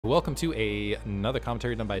Welcome to another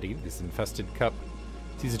commentary done by Diggity. This is Infested Cup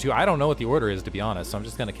Season 2. I don't know what the order is, to be honest, so I'm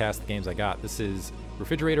just going to cast the games I got. This is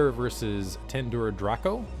Refridgerator versus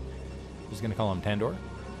TandorDraco. I'm just going to call him Tandor.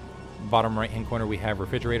 Bottom right-hand corner, we have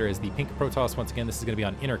Refridgerator as the pink Protoss. Once again, this is going to be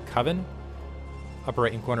on Inner Coven. Upper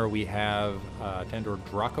right-hand corner, we have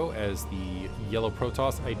TandorDraco as the yellow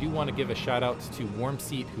Protoss. I do want to give a shout-out to Warm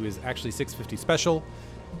Seat, who is actually 650 Special,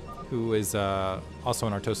 who is also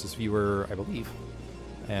an Artosis viewer, I believe,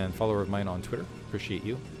 and follower of mine on Twitter. Appreciate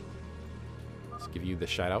you. Let's give you the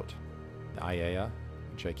shout out, the IAA,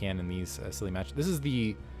 which I can in these silly matches. This is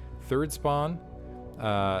the third spawn.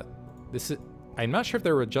 I'm not sure if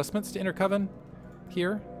there were adjustments to Inner Coven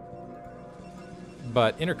here,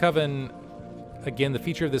 but Inner Coven, again, the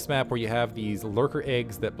feature of this map where you have these lurker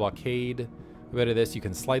eggs that blockade a bit of this. You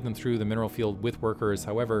can slide them through the mineral field with workers.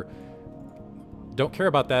 However, don't care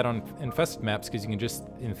about that on infested maps because you can just,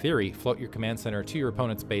 in theory, float your command center to your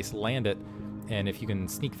opponent's base, land it, and if you can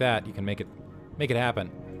sneak that, you can make it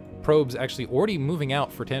happen. Probes actually already moving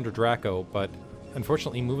out for TandorDraco, but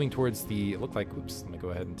unfortunately moving towards the, it looked like, oops, let me go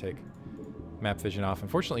ahead and take map vision off.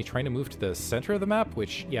 Unfortunately trying to move to the center of the map,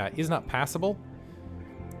 which, yeah, is not passable.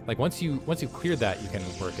 Like, once you cleared that, you can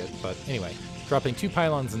work it, but anyway, dropping 2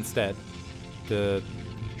 pylons instead to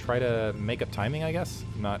try to make up timing, I guess.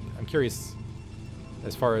 I'm curious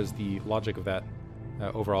as far as the logic of that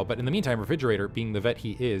overall. But in the meantime, Refrigerator, being the vet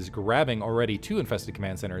he is, grabbing already 2 infested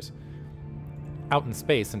command centers out in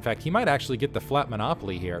space. In fact, he might actually get the flat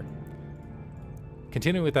monopoly here.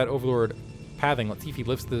 Continuing with that Overlord pathing, let's see if he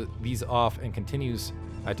lifts these off and continues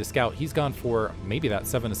to scout. He's gone for maybe that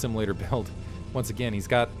 7 assimilator build. Once again, he's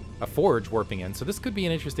got a forge warping in, so this could be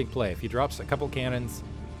an interesting play. If he drops a couple cannons,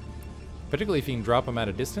 particularly if he can drop them at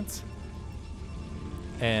a distance.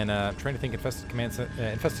 And trying to think, infested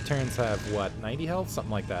Terrans have, what, 90 health?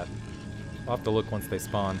 Something like that. I'll have to look once they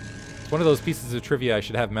spawn. It's one of those pieces of trivia I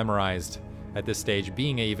should have memorized at this stage,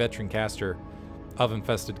 being a veteran caster of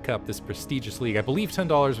Infested Cup, this prestigious league. I believe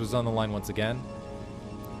 $10 was on the line once again.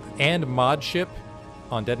 And mod ship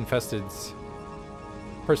on Dead Infested's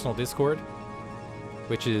personal Discord,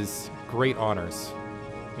 which is great honors.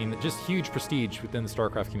 I mean, just huge prestige within the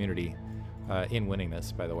StarCraft community in winning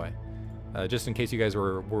this, by the way. Just in case you guys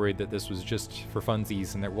were worried that this was just for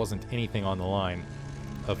funsies and there wasn't anything on the line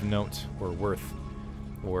of note or worth,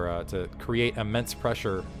 or to create immense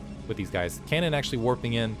pressure with these guys. Cannon actually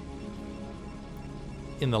warping in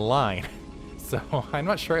the line. So I'm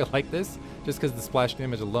not sure I like this, just because the splash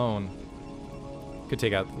damage alone could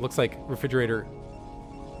take out. Looks like Refrigerator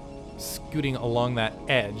scooting along that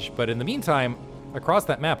edge, but in the meantime, across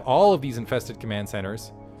that map, all of these infested command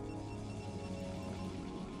centers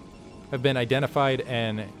have been identified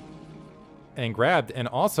and grabbed. And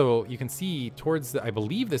also, you can see towards the, I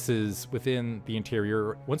believe this is within the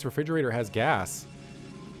interior, once Refrigerator has gas,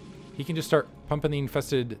 he can just start pumping the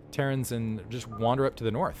infested Terrans and just wander up to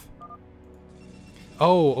the north.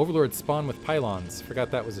 Oh, Overlord spawn with pylons.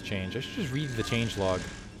 Forgot that was a change. I should just read the change log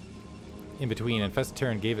in between. Infested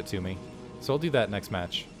Terran gave it to me. So I'll do that next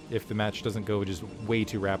match, if the match doesn't go just way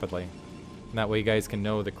too rapidly. And that way you guys can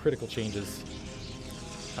know the critical changes.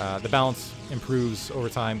 The balance improves over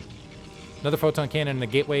time. Another photon cannon in the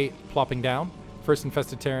gateway plopping down. First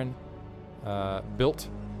infested Terran built.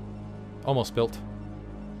 Almost built.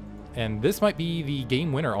 And this might be the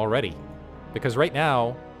game winner already. Because right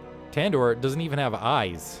now, Tandor doesn't even have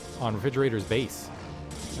eyes on Refrigerator's base.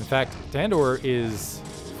 In fact, Tandor is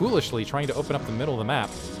foolishly trying to open up the middle of the map,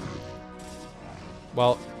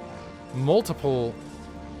 while multiple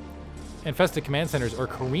infested command centers are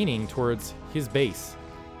careening towards his base.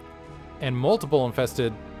 And multiple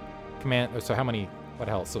infested command... So how many? What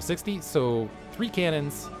hell? So 60? So 3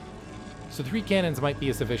 cannons. So 3 cannons might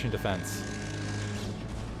be a sufficient defense.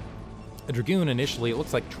 A Dragoon initially, it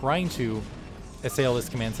looks like, trying to assail this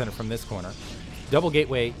command center from this corner. Double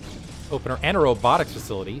gateway opener and a robotics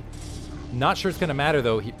facility. Not sure it's going to matter,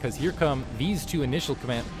 though, because here come these 2 initial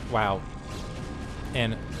command... Wow.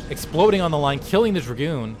 And exploding on the line, killing the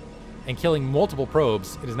Dragoon, and killing multiple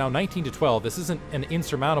probes. It is now 19-12. This isn't an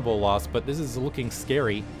insurmountable loss, but this is looking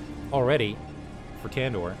scary already for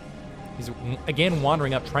Tandor. He's, again,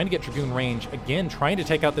 wandering up, trying to get Dragoon range. Again, trying to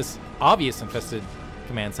take out this obvious infested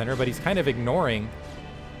command center, but he's kind of ignoring...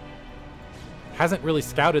 Hasn't really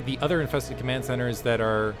scouted the other infested command centers that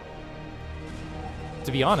are,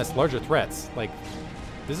 to be honest, larger threats. Like,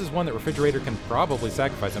 this is one that Refrigerator can probably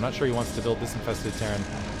sacrifice. I'm not sure he wants to build this infested Terran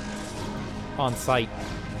on site.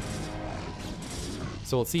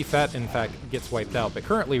 So we'll see if that, in fact, gets wiped out. But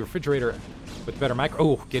currently, Refrigerator with better micro...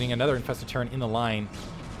 Oh, getting another infested Terran in the line.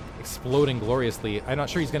 exploding gloriously. I'm not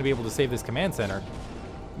sure he's going to be able to save this command center.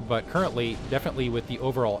 but currently, definitely with the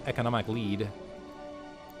overall economic lead.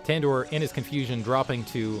 Tandor, in his confusion, dropping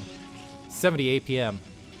to 70 APM.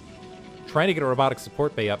 Trying to get a robotic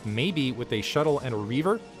support bay up, maybe with a shuttle and a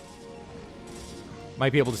reaver.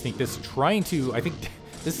 Might be able to sneak this. Trying to, I think,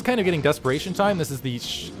 this is kind of getting desperation time. This is the,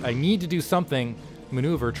 I need to do something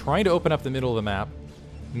maneuver. Trying to open up the middle of the map.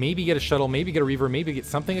 Maybe get a shuttle, maybe get a reaver, maybe get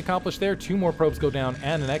something accomplished there. 2 more probes go down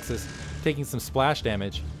and an Nexus taking some splash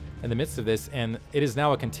damage in the midst of this. And it is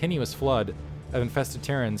now a continuous flood of infested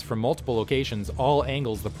Terrans from multiple locations, all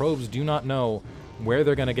angles. The probes do not know where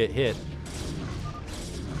they're going to get hit.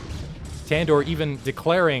 Tandor even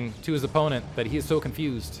declaring to his opponent that he is so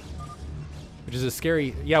confused, which is a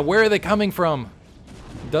scary... Yeah, where are they coming from?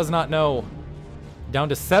 Does not know. Down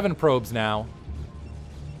to 7 probes now.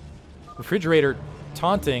 Refrigerator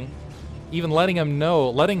taunting, even letting him know,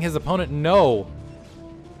 letting his opponent know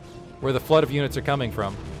where the flood of units are coming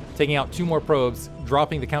from. Taking out 2 more probes,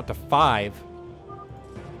 dropping the count to 5.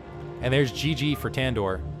 And there's GG for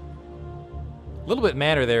Tandor. A little bit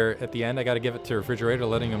madder there at the end. I got to give it to Refrigerator,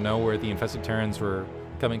 letting him know where the infested Terrans were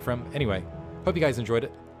coming from. Anyway, hope you guys enjoyed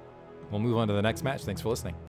it. We'll move on to the next match. Thanks for listening.